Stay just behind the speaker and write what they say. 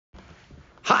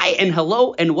Hi and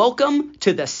hello and welcome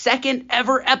to the second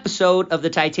ever episode of the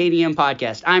Titanium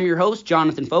Podcast. I'm your host,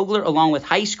 Jonathan Fogler, along with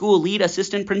high school lead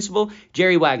assistant principal,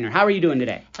 Jerry Wagner. How are you doing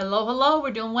today? Hello.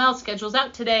 We're doing well. Schedule's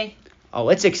out today. Oh,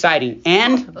 it's exciting.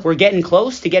 And we're getting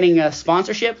close to getting a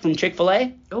sponsorship from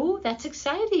Chick-fil-A. Oh, that's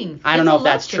exciting. I don't know if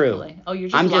that's true. Oh, you're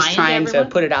just I'm just lying trying to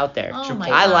put it out there. Oh, my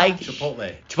I gosh. like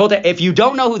Chipotle. If you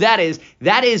don't know who that is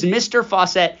Mr.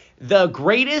 Faucett, the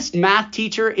greatest math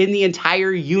teacher in the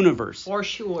entire universe. For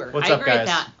sure. What's I up, agree guys? with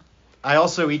that. I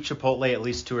also eat Chipotle at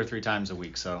least 2 or 3 times a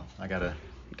week, so I gotta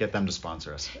get them to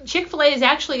sponsor us. Chick-fil-A is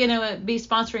actually going to be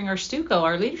sponsoring our Stuco,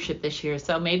 our leadership this year,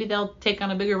 so maybe they'll take on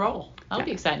a bigger role. That'll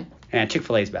be exciting. Yeah,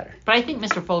 Chick-fil-A is better. But I think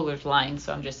Mr. Fogler's lying,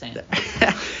 so I'm just saying.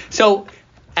 So,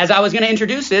 as I was going to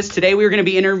introduce this, today we were going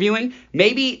to be interviewing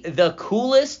maybe the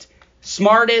coolest,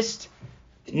 smartest,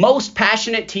 most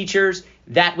passionate teachers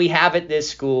that we have at this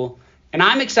school. And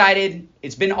I'm excited.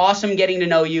 It's been awesome getting to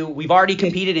know you. We've already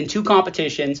competed in 2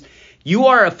 competitions. You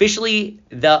are officially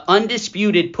the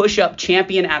undisputed push-up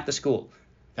champion at the school.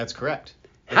 That's correct.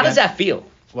 How does that feel?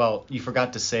 Well, you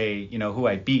forgot to say, who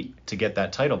I beat to get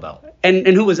that title belt. And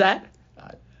who was that?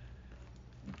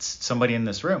 It's somebody in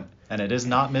this room, and it is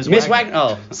not Ms. Wagner.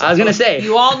 Oh, I was going to say.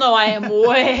 You all know I am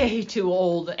way too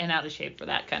old and out of shape for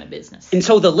that kind of business. And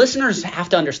so the listeners have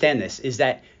to understand this, is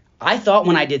that I thought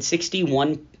when I did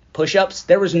 61 push-ups,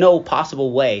 there was no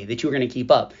possible way that you were going to keep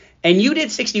up. And you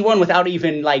did 61 without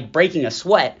even breaking a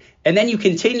sweat. And then you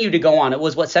continue to go on. It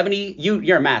was 70?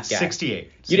 You're a math guy.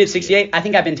 68. You did 68? I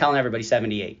think I've been telling everybody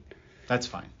 78. That's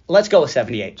fine. Let's go with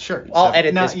 78. Sure. I'll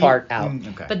edit this part out.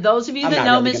 Okay. But those of you I'm that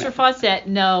not know really Mr. Faucett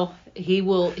know he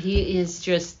is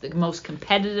just the most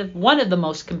competitive, one of the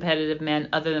most competitive men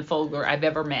other than Fogler I've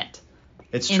ever met.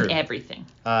 It's true. In everything.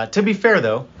 To be fair,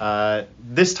 though,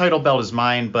 this title belt is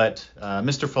mine, but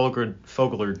Mr.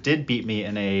 Fogler did beat me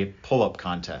in a pull-up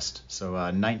contest. So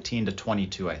 19 to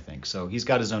 22, I think. So he's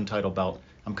got his own title belt.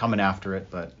 I'm coming after it,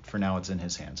 but for now it's in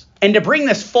his hands. And to bring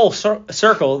this full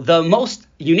circle, the most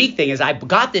unique thing is I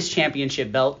got this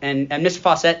championship belt, and Mr.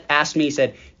 Faucett asked me, he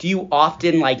said, do you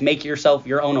often make yourself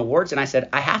your own awards? And I said,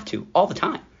 I have to, all the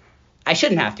time. I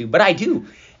shouldn't have to, but I do.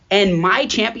 And my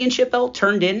championship belt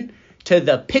turned in to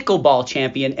the pickleball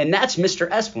champion, and that's Mr.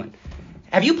 Esplin.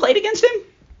 Have you played against him?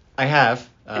 I have,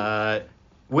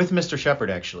 with Mr. Shepard,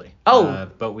 actually. Oh.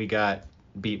 But we got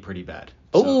beat pretty bad.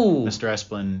 So Ooh. Mr.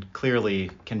 Esplin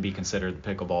clearly can be considered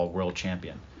the pickleball world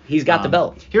champion. He's got the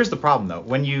belt. Here's the problem, though.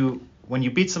 When you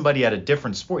beat somebody at a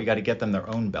different sport, you got to get them their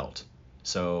own belt.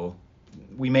 So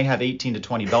we may have 18 to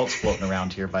 20 belts floating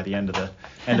around here by the end of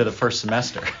the first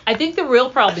semester. I think the real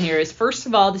problem here is, first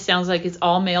of all, this sounds like it's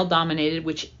all male dominated,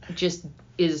 which just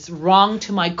is wrong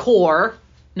to my core,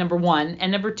 number one.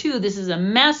 And number two, this is a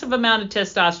massive amount of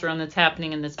testosterone that's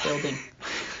happening in this building.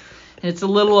 And it's a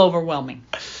little overwhelming.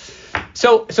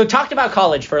 So talked about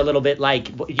college for a little bit.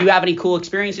 Do you have any cool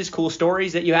experiences, cool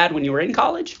stories that you had when you were in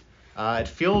college? It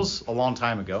feels a long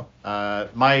time ago.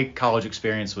 My college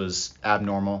experience was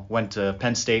abnormal. Went to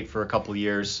Penn State for a couple of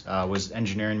years, was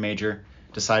engineering major.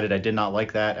 Decided I did not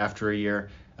like that after a year.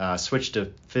 Switched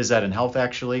to phys ed and health,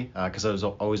 actually, because I was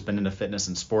always been into fitness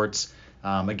and sports.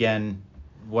 Again,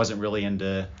 wasn't really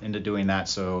into doing that,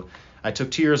 so I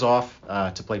took 2 years off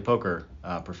to play poker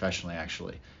professionally,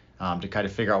 actually, to kind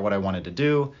of figure out what I wanted to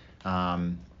do.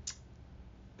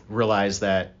 Realized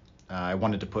that I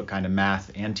wanted to put kind of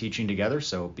math and teaching together,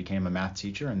 so became a math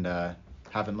teacher and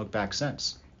haven't looked back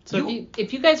since. So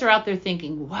if you guys are out there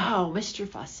thinking, wow, Mr.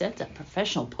 Faucett's a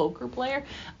professional poker player,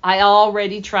 I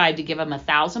already tried to give him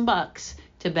 $1,000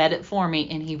 to bet it for me,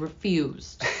 and he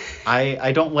refused.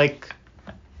 I don't like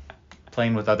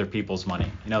playing with other people's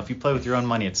money. If you play with your own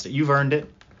money, you've earned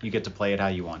it. You get to play it how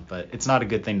you want, but it's not a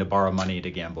good thing to borrow money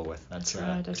to gamble with. That's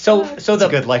a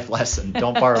good life lesson.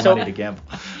 Don't borrow money to gamble.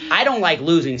 I don't like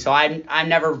losing, so I've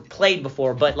never played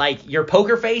before. But your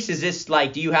poker face, is this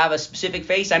do you have a specific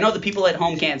face? I know the people at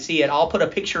home can't see it. I'll put a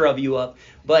picture of you up.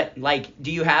 But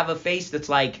do you have a face that's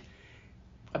I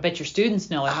bet your students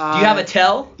know it. Do you have a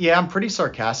tell? Yeah, I'm pretty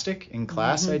sarcastic in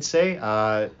class. I'd say.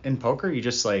 In poker, you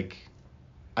just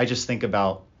I just think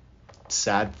about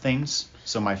sad things,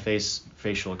 so my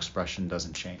facial expression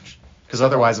doesn't change. Because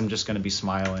otherwise I'm just going to be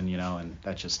smiling, and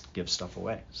that just gives stuff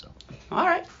away. So. All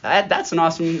right, that's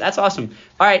awesome.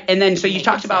 All right, and then so you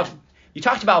talked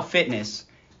about fitness,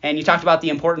 and you talked about the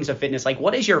importance of fitness.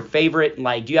 What is your favorite?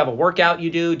 Do you have a workout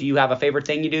you do? Do you have a favorite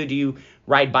thing you do? Do you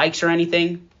ride bikes or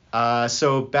anything?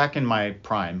 So back in my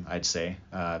prime, I'd say,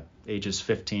 ages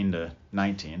 15 to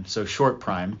 19. So short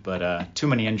prime, but too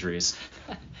many injuries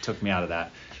took me out of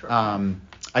that.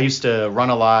 I used to run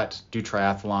a lot, do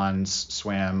triathlons,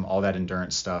 swam, all that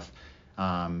endurance stuff.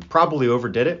 Probably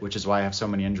overdid it, which is why I have so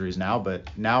many injuries now.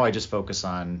 But now I just focus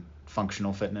on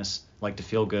functional fitness, like to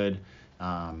feel good,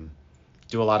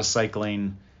 do a lot of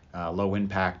cycling, low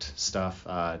impact stuff,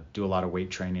 do a lot of weight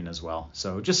training as well.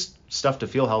 So just stuff to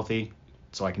feel healthy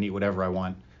so I can eat whatever I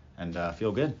want and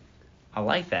feel good. I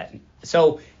like that.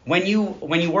 So when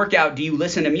you work out, do you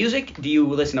listen to music? Do you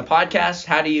listen to podcasts?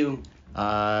 How do you?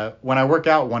 When I work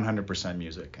out, 100%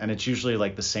 music, and it's usually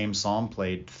like the same song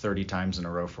played 30 times in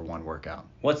a row for one workout.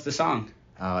 What's the song?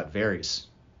 It varies.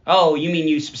 Oh, you mean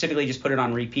you specifically just put it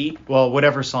on repeat? Well,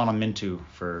 whatever song I'm into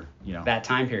for, that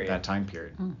time period. That time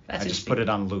period. That's I just put it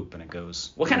on loop and it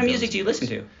goes. What kind of music do you listen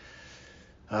to?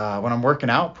 When I'm working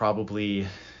out, probably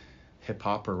hip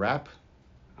hop or rap.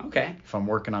 Okay. If I'm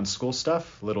working on school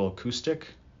stuff, little acoustic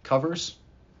covers.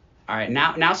 All right,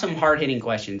 now some hard-hitting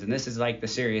questions, and this is like the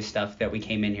serious stuff that we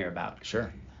came in here about.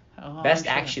 Sure. Best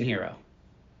action hero.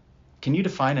 Can you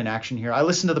define an action hero? I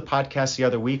listened to the podcast the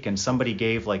other week, and somebody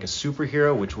gave like a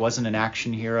superhero, which wasn't an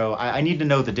action hero. I need to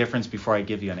know the difference before I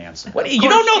give you an answer. What? You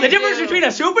don't know the difference between a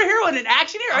superhero and an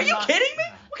action hero? Are you kidding me?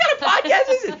 What kind of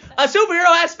podcast is it? A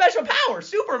superhero has special powers.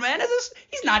 Superman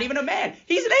he's not even a man.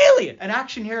 He's an alien. An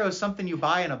action hero is something you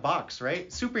buy in a box, right?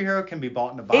 Superhero can be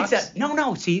bought in a box.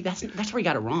 No. See, that's where you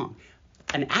got it wrong.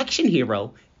 An action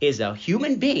hero is a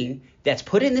human being that's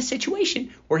put in this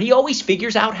situation where he always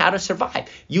figures out how to survive.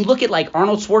 You look at like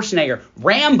Arnold Schwarzenegger,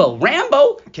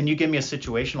 Rambo. Can you give me a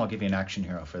situation? I'll give you an action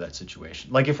hero for that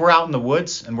situation. Like if we're out in the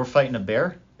woods and we're fighting a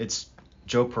bear, it's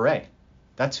Joe Perret.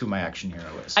 That's who my action hero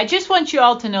is. I just want you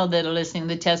all to know that listening,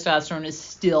 the testosterone is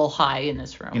still high in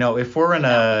this room. If we're in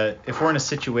a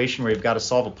situation where you've got to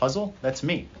solve a puzzle, that's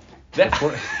me.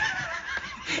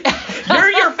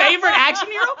 You're your favorite action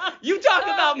hero? You talk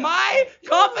about my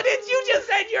confidence, you just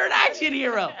said you're an action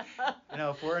hero.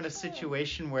 If we're in a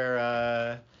situation where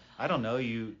I don't know,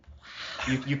 you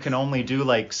can only do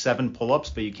like 7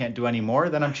 pull-ups, but you can't do any more,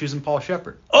 then I'm choosing Paul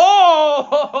Shepard.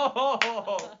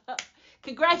 Oh!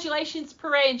 Congratulations,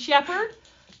 Perret and Shepard.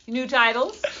 New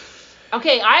titles.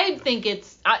 Okay, I think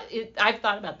I've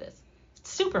thought about this.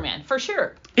 Superman, for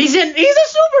sure. He's a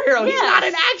superhero. Yes. He's not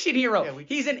an action hero. Yeah,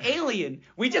 he's an alien.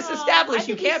 We just established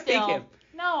you can't pick him.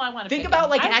 No, I want to think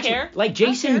about like an action, like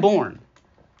Jason Bourne.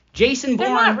 They're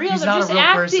not real. He's They're not just a real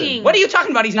acting. person. What are you talking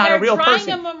about? He's not a real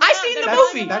person. I seen the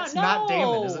movie. That's not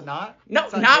Damon, is it not? No,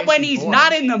 not when he's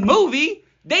not in the movie.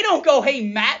 They don't go, hey,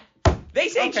 Matt. They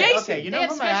say Jason. Okay, you know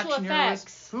who my action hero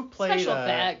is? Who played special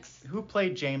effects? Who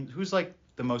played James? Who's like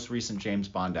the most recent James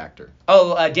Bond actor?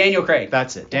 Oh, Daniel Craig.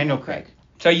 That's it, Daniel Craig.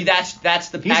 So that's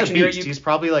the He's action a beast. hero. He's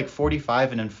probably like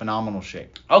 45 and in phenomenal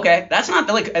shape. Okay, that's not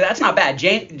bad.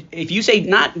 If you say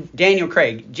not Daniel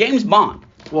Craig, James Bond.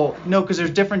 Well, no, because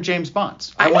there's different James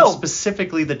Bonds. I want know.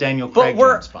 specifically the Daniel Craig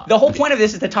James Bond. The whole point of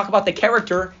this is to talk about the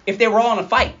character if they were all in a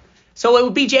fight. So it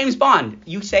would be James Bond.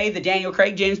 You say the Daniel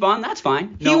Craig James Bond, that's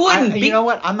fine. No, he wouldn't be. You know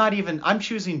what? I'm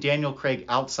choosing Daniel Craig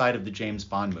outside of the James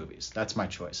Bond movies. That's my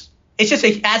choice. It's just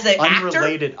as an actor.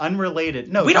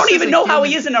 Unrelated. No, we don't even know how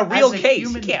he is in a real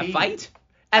case. He can't being. fight.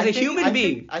 As a human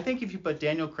being. I think if you put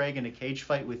Daniel Craig in a cage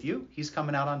fight with you, he's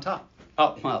coming out on top.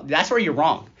 Oh, well, that's where you're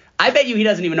wrong. I bet you he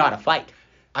doesn't even know how to fight.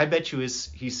 I bet you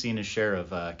he's seen his share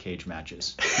of cage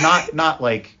matches. Not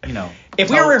like, If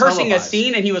we were rehearsing a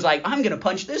scene and he was like, I'm going to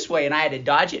punch this way and I had to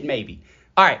dodge it, maybe.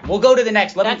 All right, we'll go to the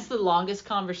next. That's the longest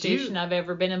conversation I've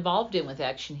ever been involved in with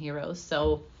action heroes.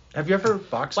 So. Have you ever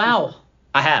boxed Wow. before?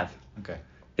 I have. Okay.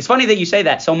 It's funny that you say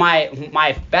that. So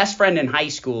my best friend in high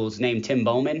school is named Tim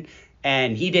Bowman,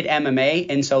 and he did MMA,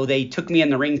 and so they took me in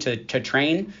the ring to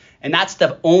train. And that's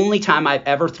the only time I've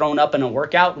ever thrown up in a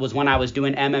workout was when I was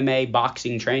doing MMA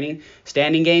boxing training,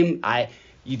 standing game.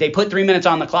 They put 3 minutes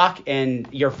on the clock and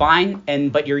you're fine,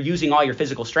 but you're using all your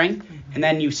physical strength. And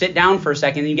then you sit down for a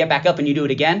second and you get back up and you do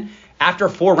it again. After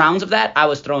 4 rounds of that, I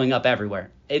was throwing up everywhere.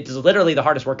 It's literally the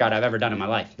hardest workout I've ever done in my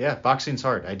life. Yeah, boxing's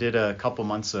hard. I did a couple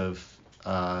months of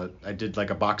I did like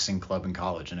a boxing club in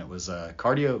college, and it was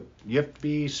cardio. You have to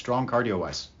be strong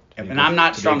cardio-wise. And I'm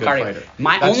not strong cardio.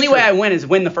 My only way I win is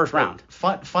win the first round.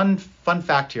 Fun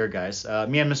fact here, guys.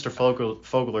 Me and Mr.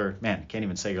 Fogler, man, can't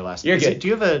even say your last name. You're good. Do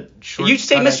you have a short? You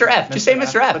say Mr. F. Just say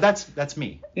Mr. F. But that's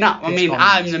me. No, I mean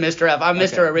I'm the Mr. F. I'm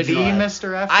Mr. Original. The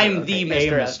Mr. F. I'm the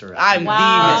Mr. F. Mr. F. I'm the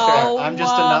Wow.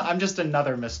 Mr. F. I'm just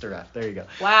another Mr. F. There you go.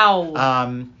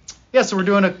 Wow. Yeah. So we're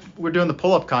doing the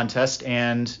pull-up contest,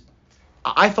 and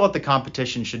I thought the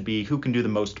competition should be who can do the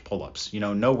most pull-ups.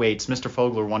 No weights. Mr.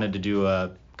 Fogler wanted to do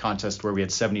a contest where we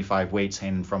had 75 weights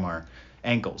hanging from our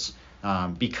ankles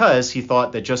because he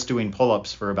thought that just doing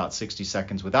pull-ups for about 60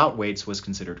 seconds without weights was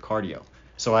considered cardio.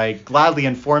 So I gladly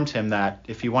informed him that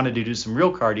if he wanted to do some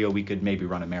real cardio, we could maybe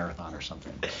run a marathon or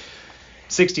something.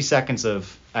 60 seconds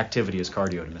of activity is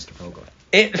cardio to Mr. Fogler.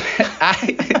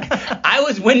 I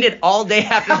was winded all day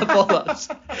after the pull-ups.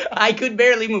 I could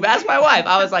barely move. Ask my wife.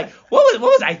 I was like, what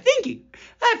was I thinking?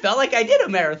 I felt like I did a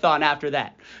marathon after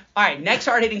that. All right, next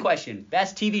hard-hitting question.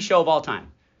 Best TV show of all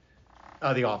time.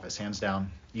 The Office, hands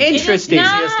down. Interesting.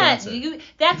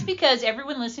 That's because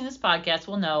everyone listening to this podcast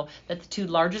will know that the two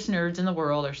largest nerds in the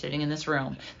world are sitting in this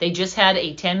room. They just had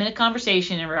a 10-minute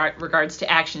conversation in regards to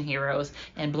action heroes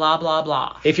and blah, blah,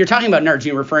 blah. If you're talking about nerds,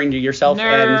 you're referring to yourself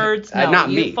nerds, and not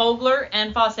me. Fogler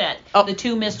and Faucett, the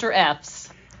two Mr. Fs.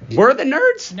 We're the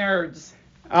nerds? Nerds.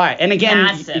 All right, and again,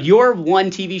 Massive. Your one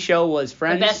TV show was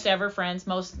Friends. The best ever Friends,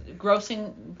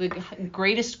 the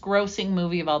greatest grossing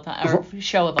movie of all time, or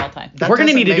show of all time. We're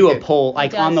gonna need to do a poll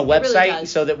on the website really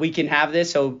so that we can have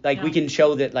this, we can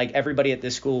show that everybody at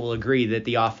this school will agree that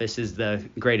The Office is the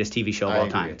greatest TV show of all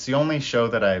time. It's the only show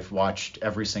that I've watched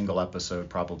every single episode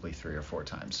probably 3 or 4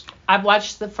 times. I've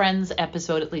watched the Friends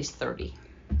episode at least 30,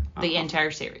 the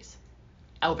entire series.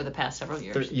 Over the past several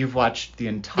years. You've watched the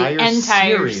entire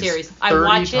series 30 I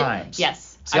watch times. It.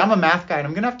 Yes. See, I'm a math guy, and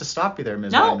I'm going to have to stop you there,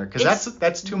 Ms. Wagner, because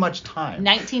that's too much time.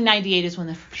 1998 is when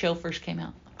the show first came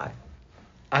out.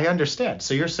 I understand.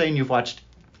 So you're saying you've watched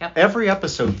every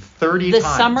episode 30 times.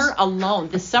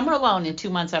 The summer alone, in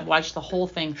 2 months, I've watched the whole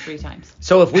thing 3 times.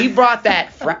 So if we brought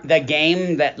the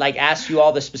game that asks you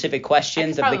all the specific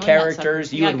questions of the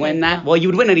characters, you would win that? Well, you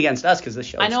would win it against us because the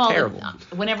show is terrible.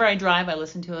 Whenever I drive, I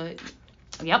listen to it.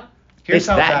 Yep. Here's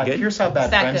how bad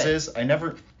Friends good. is.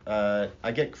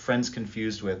 I get Friends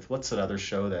confused with, what's that other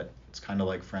show that's kind of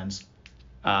like Friends?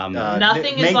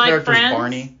 Nothing is like Friends.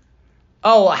 Barney.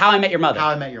 Oh, How I Met Your Mother. How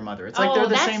I Met Your Mother. It's like they're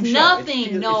the same show.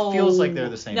 Nothing. It feels like they're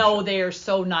the same show. No, they are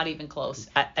so not even close.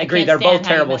 I agree. They're both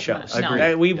terrible shows.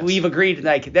 Agreed. We've agreed.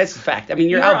 That's a fact. I mean,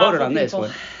 you're outvoted on this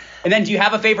one. And then do you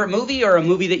have a favorite movie or a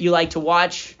movie that you like to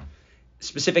watch?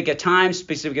 Specific at times,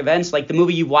 specific events, like the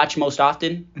movie you watch most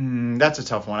often? That's a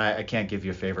tough one. I can't give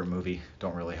you a favorite movie.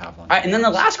 Don't really have one. All right, and then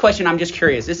the last question, I'm just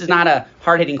curious. This is not a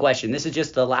hard-hitting question. This is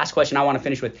just the last question I want to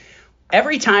finish with.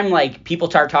 Every time,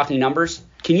 people start talking numbers,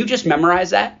 can you just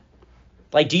memorize that?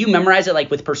 Do you memorize it,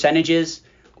 with percentages?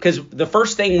 Because the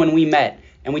first thing when we met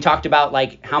and we talked about,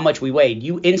 how much we weighed,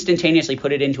 you instantaneously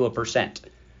put it into a percent.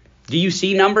 Do you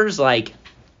see numbers,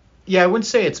 Yeah, I wouldn't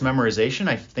say it's memorization.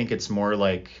 I think it's more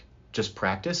just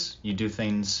practice. You do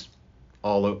things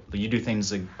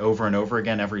over and over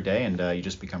again every day, and you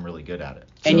just become really good at it.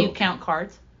 And you count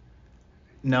cards?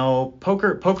 No,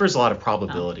 poker's a lot of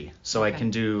probability. So I can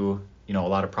do a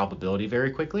lot of probability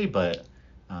very quickly, but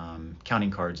counting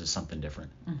cards is something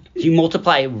different. Do you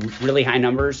multiply really high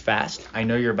numbers fast? I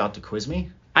know you're about to quiz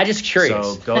me. I'm just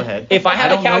curious. So go ahead. If I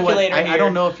had a calculator I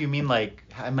don't know if you mean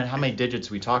how many digits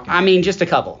are we talking about? I mean just a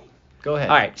couple. Go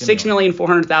ahead. All right,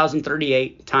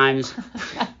 6,400,038 times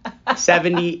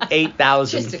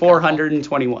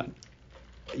 78,421.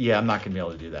 Yeah, I'm not going to be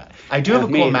able to do that. I do have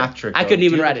a cool math trick, though. I couldn't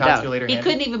even write it down. He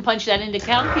couldn't even punch that into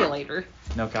calculator.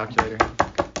 No calculator?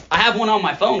 I have one on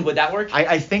my phone. Would that work?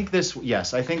 I think this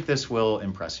will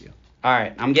impress you. All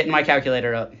right, I'm getting my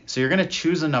calculator up. So you're going to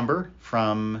choose a number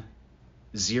from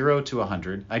 0 to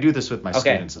 100. I do this with my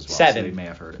students as well, 7. so they may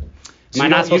have heard it. Am I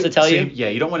not supposed to tell you? Yeah,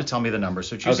 you don't want to tell me the number,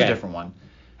 so choose a different one.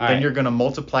 Then you're going to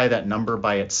multiply that number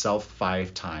by itself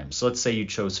 5 times. So let's say you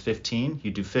chose 15.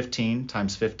 You do 15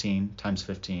 times 15 times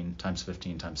 15 times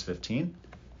 15 times 15.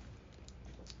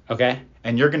 Okay.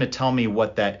 And you're going to tell me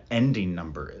what that ending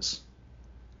number is.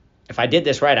 If I did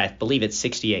this right, I believe it's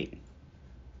 68.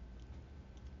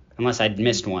 Unless I'd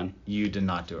missed one. You did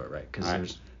not do it right.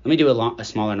 Let me do a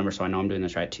smaller number so I know I'm doing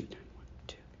this right. 1,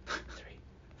 2, 3,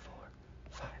 4,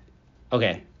 5.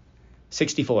 Okay.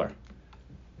 64.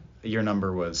 Your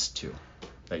number was 2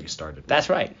 that you started with. That's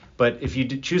right. But if you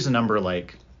choose a number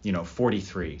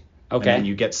 43, and then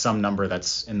you get some number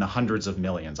that's in the hundreds of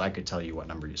millions, I could tell you what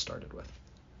number you started with.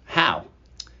 How?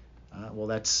 Well,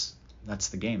 that's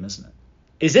the game, isn't it?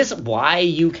 Is this why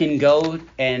you can go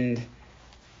and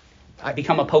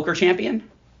become a poker champion?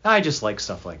 I just like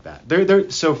stuff like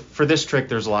that. So for this trick,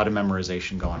 there's a lot of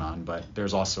memorization going on, but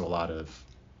there's also a lot of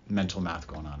mental math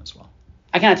going on as well.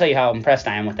 I cannot tell you how impressed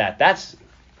I am with that. That's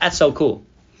so cool.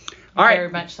 All right. Very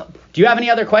much so. Do you have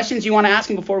any other questions you want to ask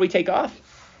him before we take off?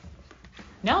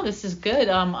 No, this is good.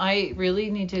 I really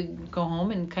need to go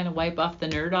home and kind of wipe off the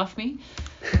nerd off me.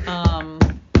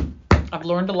 I've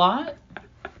learned a lot.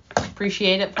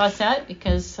 Appreciate it, Faucett,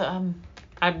 because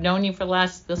I've known you for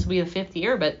this will be the 5th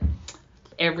year, but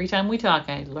every time we talk,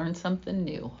 I learn something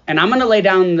new. And I'm going to lay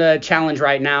down the challenge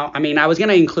right now. I mean, I was going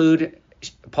to include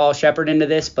Paul Shepard into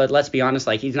this, but let's be honest,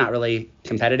 like he's not really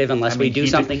competitive unless we do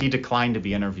something. He declined to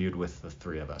be interviewed with the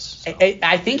three of us. So.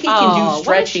 I think he can do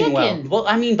stretching what a well. Well,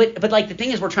 I mean, but like the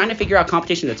thing is, we're trying to figure out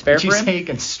competition that's fair Did for you him. say he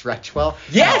can stretch well?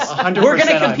 Yes, 100% we're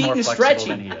gonna I'm compete more in flexible stretching.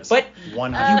 than he is. But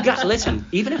 100%. you got listen.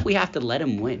 Even if we have to let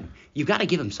him win, you got to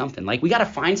give him something. Like we got to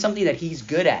find something that he's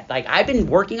good at. Like I've been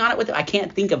working on it with him. I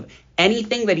can't think of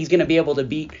anything that he's going to be able to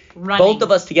beat Running. both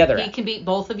of us together. He can beat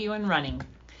both of you in running.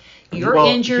 You're Well,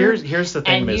 injured, here's the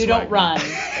thing, and Ms. you don't Wagner.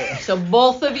 run. So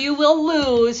both of you will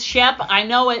lose. Shep, I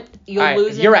know it. You'll All right,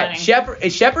 lose in you're running.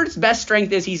 right. Shepard's best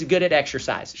strength is he's good at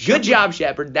exercise. Good job,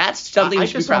 Shepard. That's something I we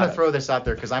should be just proud want to of. throw this out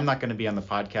there because I'm not going to be on the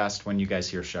podcast when you guys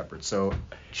hear Shepard. So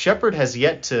Shepard has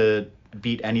yet to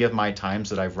beat any of my times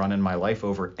that I've run in my life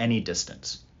over any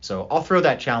distance. So I'll throw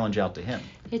that challenge out to him.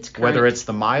 It's great. Whether it's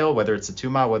the mile, whether it's the 2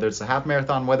 mile, whether it's the half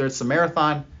marathon, whether it's the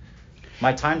marathon,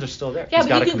 my times are still there. Yeah, He's but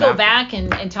gotta you can come go after me.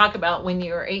 back and talk about when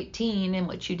you were 18 and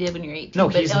what you did when you were 18. No,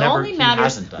 but he's it never- only he matters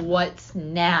hasn't done that. what's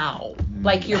now.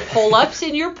 Like your pull-ups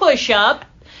and your push-up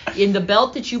in the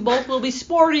belt that you both will be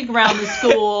sporting around the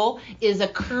school is a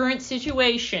current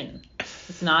situation.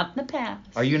 It's not in the past.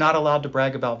 Are you not allowed to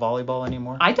brag about volleyball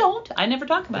anymore? I don't. I never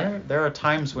talk about it. There are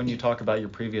times when you talk about your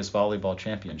previous volleyball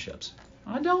championships.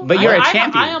 I don't. But you're a I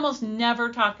champion. I almost never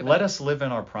talk about Let it. us live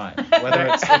in our prime. Whether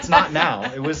it's not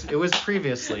now. It was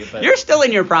previously, but You're still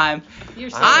in your prime. You're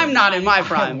so I'm not in my I'm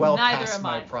prime. well Neither past am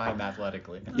my I. prime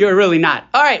athletically. You're really not.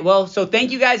 All right, well, so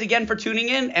thank you guys again for tuning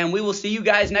in, and we will see you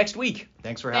guys next week.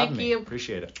 Thanks for having Thank me. you.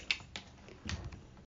 Appreciate it.